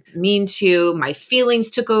I didn't mean to. My feelings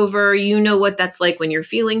took over. You know what that's like when your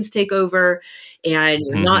feelings take over and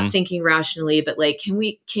you're not thinking rationally, but like,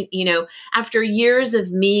 after years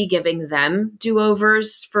of me giving them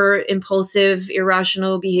do-overs for impulsive,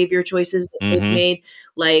 irrational behavior choices that they've made,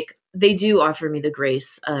 like they do offer me the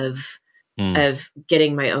grace of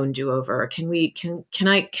getting my own do-over. Can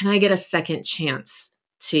I get a second chance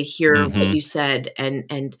to hear what you said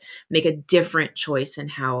and make a different choice in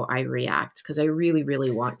how I react? Because I really,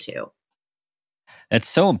 really want to. It's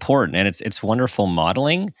so important, and it's wonderful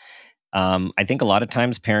modeling. I think a lot of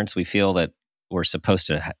times parents, we feel that we're supposed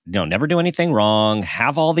to never do anything wrong,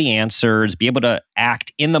 have all the answers, be able to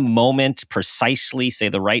act in the moment precisely, say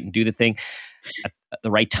the right and do the thing at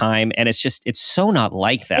the right time. And it's so not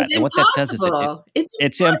like that. It's and impossible. What that does is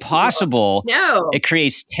it's impossible. No. It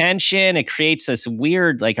creates tension. It creates this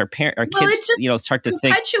weird, like our kids, start to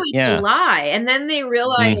think. Perpetuates a lie. And then they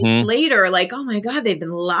realize later, like, oh my God, they've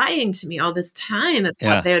been lying to me all this time. I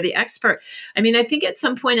thought they're the expert. I mean, I think at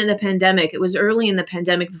some point in the pandemic, it was early in the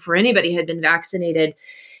pandemic before anybody had been vaccinated.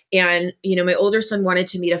 And, my older son wanted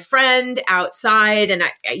to meet a friend outside. And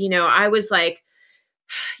I was like,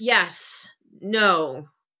 yes. No.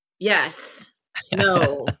 Yes.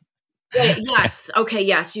 No. Yes. Okay.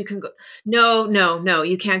 Yes, you can go. No,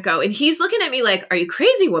 you can't go. And he's looking at me like, are you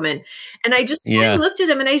crazy, woman? And I just looked at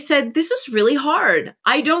him and I said, this is really hard.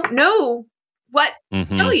 I don't know what to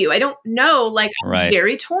tell you. I don't know. Like, I'm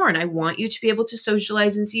very torn. I want you to be able to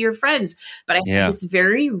socialize and see your friends. But I have this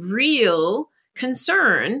very real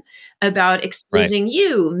concern about exposing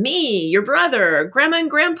you, me, your brother, grandma and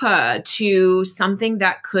grandpa to something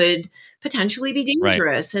that could potentially be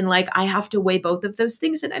dangerous. And like, I have to weigh both of those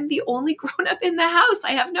things. And I'm the only grown up in the house.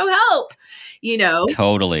 I have no help,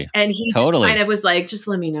 Totally. And he just kind of was like, just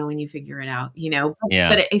let me know when you figure it out,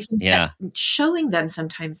 But I think that showing them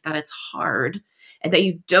sometimes that it's hard and that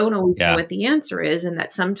you don't always know what the answer is and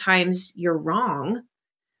that sometimes you're wrong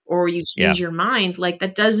or you change your mind, like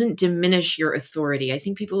that doesn't diminish your authority. I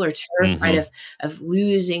think people are terrified of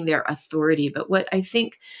losing their authority. But what I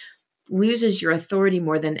think loses your authority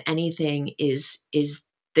more than anything is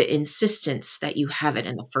the insistence that you have it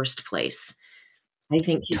in the first place. I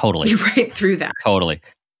think you see right through that. Totally.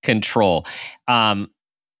 Control. In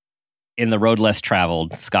The Road Less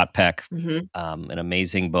Traveled, Scott Peck, an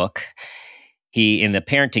amazing book. In the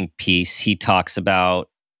parenting piece, he talks about,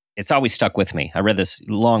 it's always stuck with me. I read this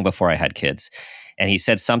long before I had kids. And he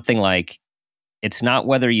said something like, it's not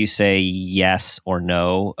whether you say yes or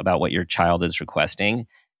no about what your child is requesting.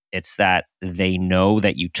 It's that they know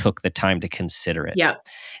that you took the time to consider it. Yeah.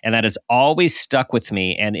 And that has always stuck with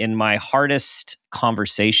me. And in my hardest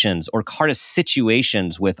conversations or hardest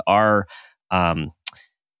situations with our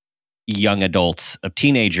young adults, of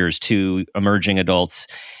teenagers to emerging adults,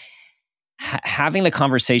 having the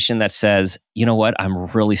conversation that says, you know what, I'm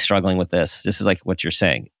really struggling with this. This is like what you're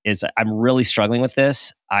saying, is I'm really struggling with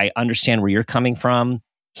this. I understand where you're coming from.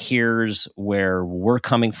 Here's where we're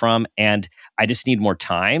coming from. And I just need more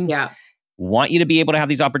time. Yeah. Want you to be able to have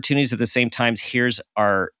these opportunities at the same time. Here's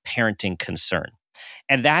our parenting concern.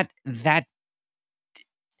 And that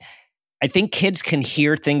I think kids can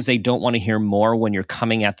hear things they don't want to hear more when you're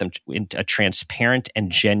coming at them in a transparent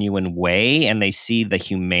and genuine way, and they see the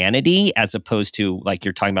humanity as opposed to, like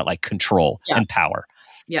you're talking about, like control and power.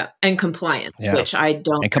 Yeah, and compliance, which I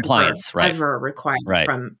don't ever require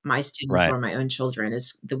from my students or my own children.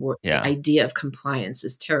 Is the idea of compliance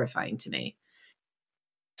is terrifying to me.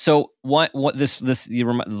 So what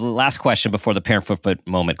the last question before the parent footprint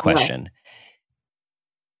moment question. Right.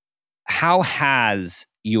 How has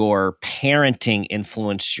your parenting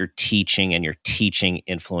influenced your teaching and your teaching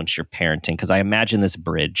influenced your parenting? Because I imagine this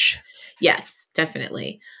bridge. Yes,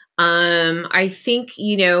 definitely. I think,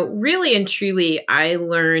 really and truly, I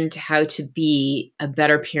learned how to be a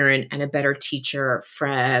better parent and a better teacher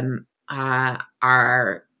from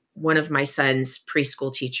our one of my son's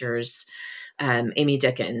preschool teachers, Amy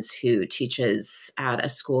Dickens, who teaches at a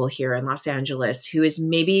school here in Los Angeles, who is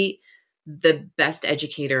maybe the best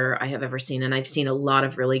educator I have ever seen. And I've seen a lot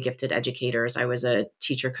of really gifted educators. I was a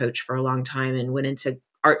teacher coach for a long time and went into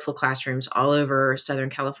artful classrooms all over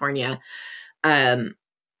Southern California. And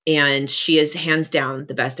she is hands down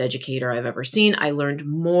the best educator I've ever seen. I learned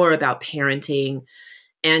more about parenting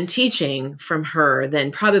and teaching from her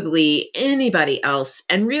than probably anybody else.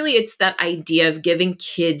 And really, it's that idea of giving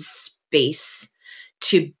kids space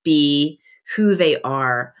to be who they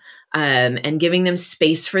are, and giving them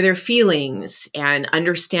space for their feelings, and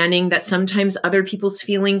understanding that sometimes other people's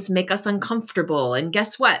feelings make us uncomfortable. And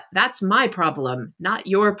guess what? That's my problem, not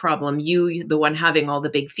your problem. You, the one having all the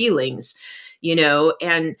big feelings,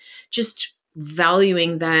 and just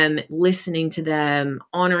valuing them, listening to them,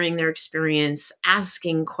 honoring their experience,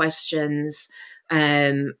 asking questions.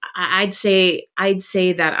 I'd say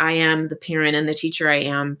that I am the parent and the teacher I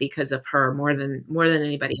am because of her more than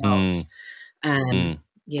anybody else.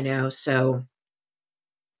 So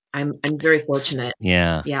I'm very fortunate.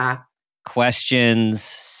 Yeah. Yeah. Questions,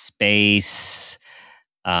 space,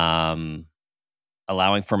 allowing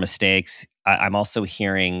for mistakes. I'm also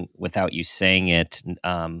hearing, without you saying it,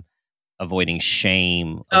 avoiding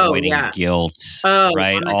shame, avoiding guilt,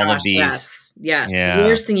 right? All of these. Yes. Yeah. The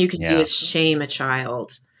worst thing you can do is shame a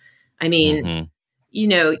child. I mean,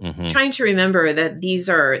 trying to remember that these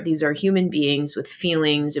are human beings with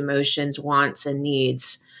feelings, emotions, wants, and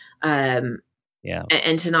needs. And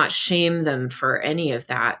to not shame them for any of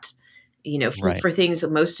that, for things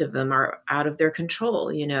that most of them are out of their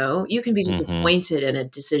control. You can be disappointed in a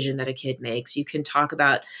decision that a kid makes. You can talk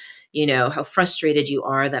about, how frustrated you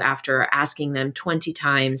are that after asking them 20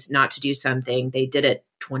 times not to do something, they did it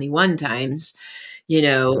 21 times. You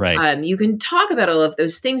can talk about all of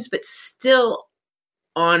those things, but still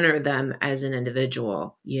honor them as an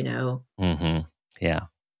individual, Yeah.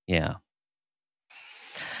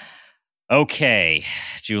 Okay,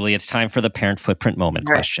 Julie, it's time for the parent footprint moment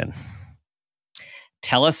question.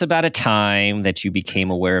 Tell us about a time that you became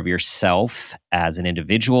aware of yourself as an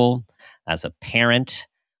individual, as a parent,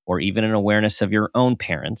 or even an awareness of your own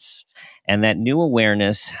parents, and that new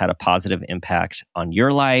awareness had a positive impact on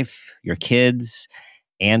your life, your kids,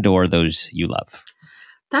 and or those you love.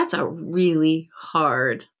 That's a really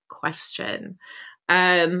hard question.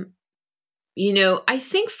 I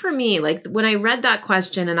think for me, like when I read that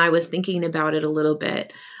question and I was thinking about it a little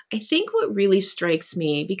bit, I think what really strikes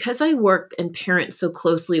me, because I work and parent so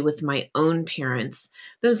closely with my own parents,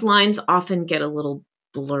 those lines often get a little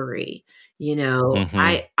blurry.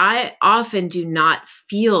 I often do not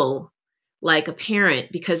feel like a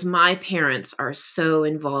parent because my parents are so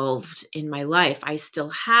involved in my life. I still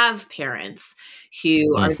have parents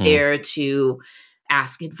who are there to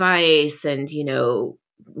ask advice and,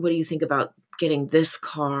 what do you think about getting this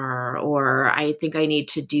car? Or I think I need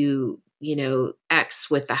to do, X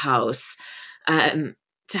with the house. To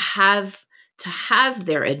have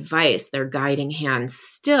their advice, their guiding hand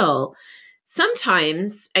still.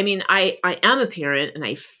 Sometimes, I mean, I am a parent and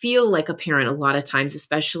I feel like a parent a lot of times,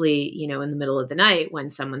 especially, in the middle of the night when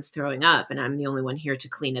someone's throwing up and I'm the only one here to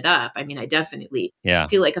clean it up. I mean, I definitely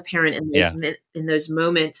feel like a parent in those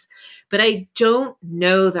moments, but I don't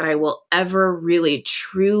know that I will ever really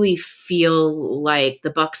truly feel like the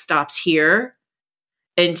buck stops here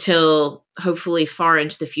until hopefully far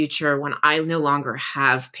into the future when I no longer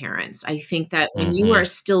have parents. I think that when you are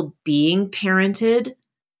still being parented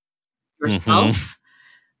yourself,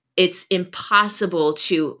 it's impossible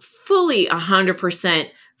to fully 100%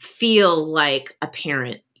 feel like a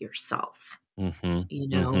parent yourself, And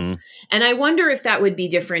I wonder if that would be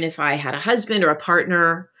different if I had a husband or a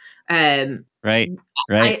partner. Right.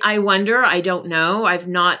 I wonder, I don't know. I've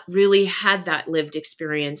not really had that lived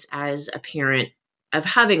experience as a parent of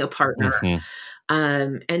having a partner.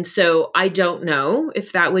 And so I don't know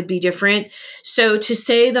if that would be different. So to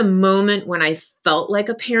say the moment when I felt like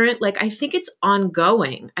a parent, like I think it's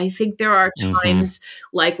ongoing. I think there are times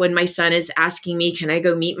like when my son is asking me, can I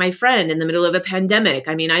go meet my friend in the middle of a pandemic?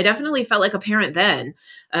 I mean, I definitely felt like a parent then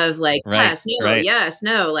of like, yes, no, yes,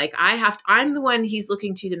 no, like I'm the one he's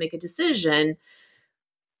looking to make a decision.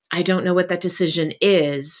 I don't know what that decision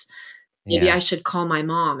is. Maybe I should call my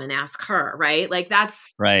mom and ask her, right? Like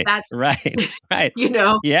that's right.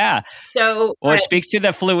 Yeah. So, it speaks to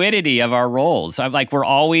the fluidity of our roles. I'm like, we're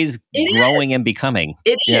always growing and becoming.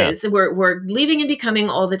 It is. We're leaving and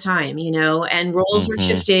becoming all the time, and roles are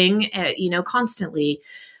shifting, constantly.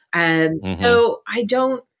 So I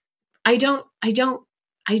don't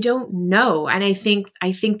know. And I think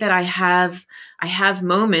that I have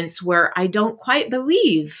moments where I don't quite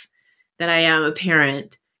believe that I am a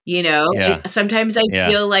parent. Sometimes I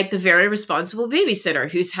feel like the very responsible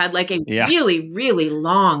babysitter who's had like a really, really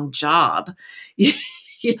long job, you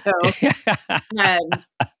know.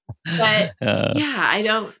 But I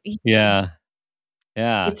don't. Yeah.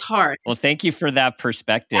 It's hard. Well, thank you for that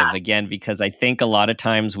perspective again, because I think a lot of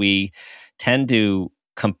times we tend to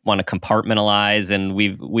want to compartmentalize, and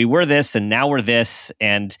we were this and now we're this,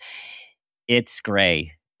 and it's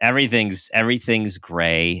gray. Everything's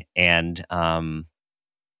gray, and I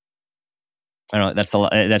don't know.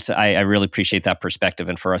 I really appreciate that perspective,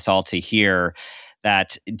 and for us all to hear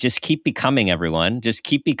that, just keep becoming, everyone. Just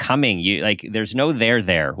keep becoming. You, like, there's no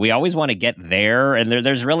there. We always want to get there, and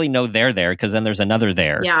there's really no there because then there's another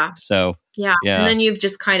there. Yeah. So yeah, and then you've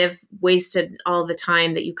just kind of wasted all the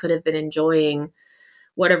time that you could have been enjoying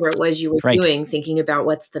whatever it was you were doing, thinking about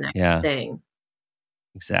what's the next thing.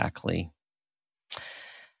 Exactly.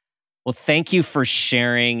 Well, thank you for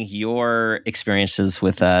sharing your experiences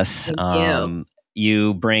with us. Thank you.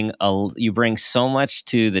 You bring so much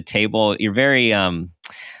to the table. You're very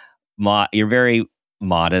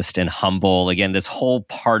modest and humble. Again, this whole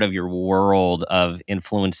part of your world of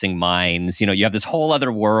influencing minds. You have this whole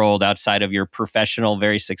other world outside of your professional,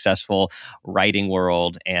 very successful writing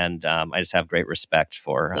world, and I just have great respect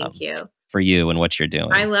for you and what you're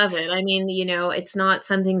doing. I love it. I mean, it's not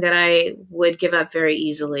something that I would give up very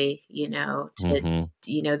easily.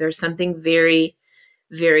 There's something very,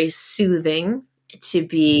 very soothing to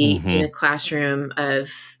be in a classroom of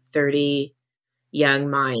 30 young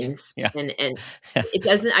minds. And it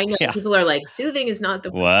doesn't, I know people are like, soothing is not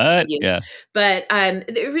the word use, but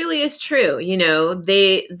it really is true.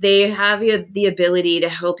 They have the ability to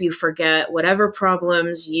help you forget whatever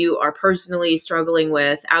problems you are personally struggling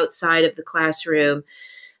with outside of the classroom.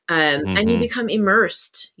 And you become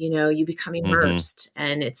immersed,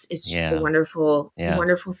 and it's just a wonderful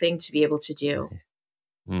thing to be able to do.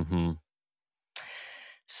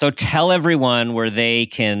 So tell everyone where they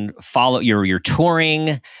can follow your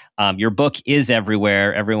touring. Your book is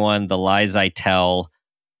everywhere. Everyone, The Lies I Tell.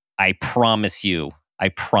 I promise you,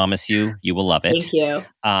 you will love it. Thank you.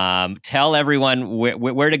 Tell everyone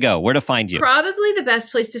where to go, where to find you. Probably the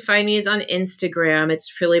best place to find me is on Instagram.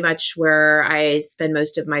 It's really much where I spend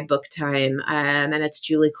most of my book time. And it's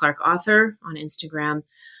Julie Clark Author on Instagram.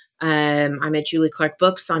 I'm at Julie Clark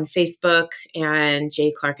Books on Facebook and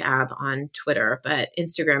J Clark Ab on Twitter, but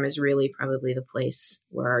Instagram is really probably the place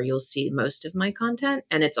where you'll see most of my content.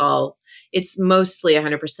 And it's mostly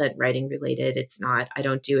 100% writing related. I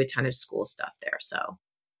don't do a ton of school stuff there. So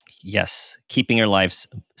yes, keeping your lives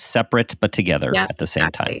separate, but together at the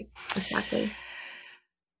same time. Exactly.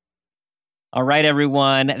 All right,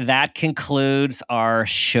 everyone. That concludes our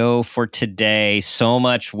show for today. So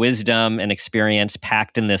much wisdom and experience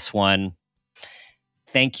packed in this one.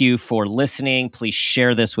 Thank you for listening. Please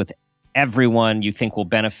share this with everyone you think will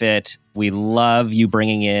benefit. We love you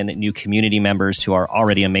bringing in new community members to our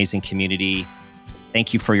already amazing community.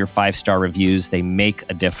 Thank you for your 5-star reviews. They make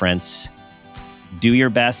a difference. Do your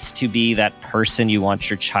best to be that person you want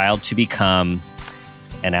your child to become.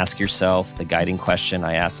 And ask yourself the guiding question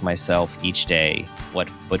I ask myself each day: what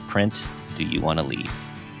footprint do you want to leave?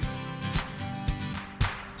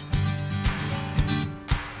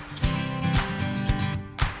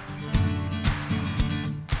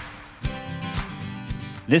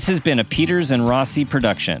 This has been a Peters and Rossi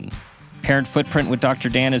production. Parent Footprint with Dr.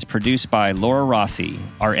 Dan is produced by Laura Rossi.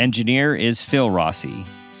 Our engineer is Phil Rossi.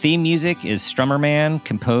 Theme music is Strummer Man,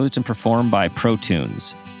 composed and performed by Pro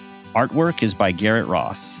Tunes. Artwork is by Garrett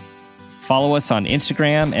Ross. Follow us on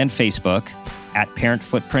Instagram and Facebook at Parent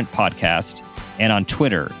Footprint Podcast and on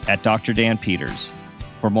Twitter at Dr. Dan Peters.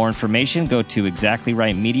 For more information, go to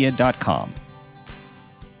exactlyrightmedia.com.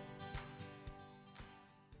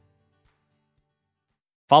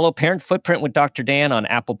 Follow Parent Footprint with Dr. Dan on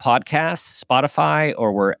Apple Podcasts, Spotify,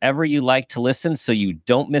 or wherever you like to listen so you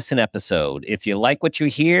don't miss an episode. If you like what you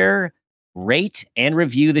hear, rate and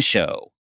review the show.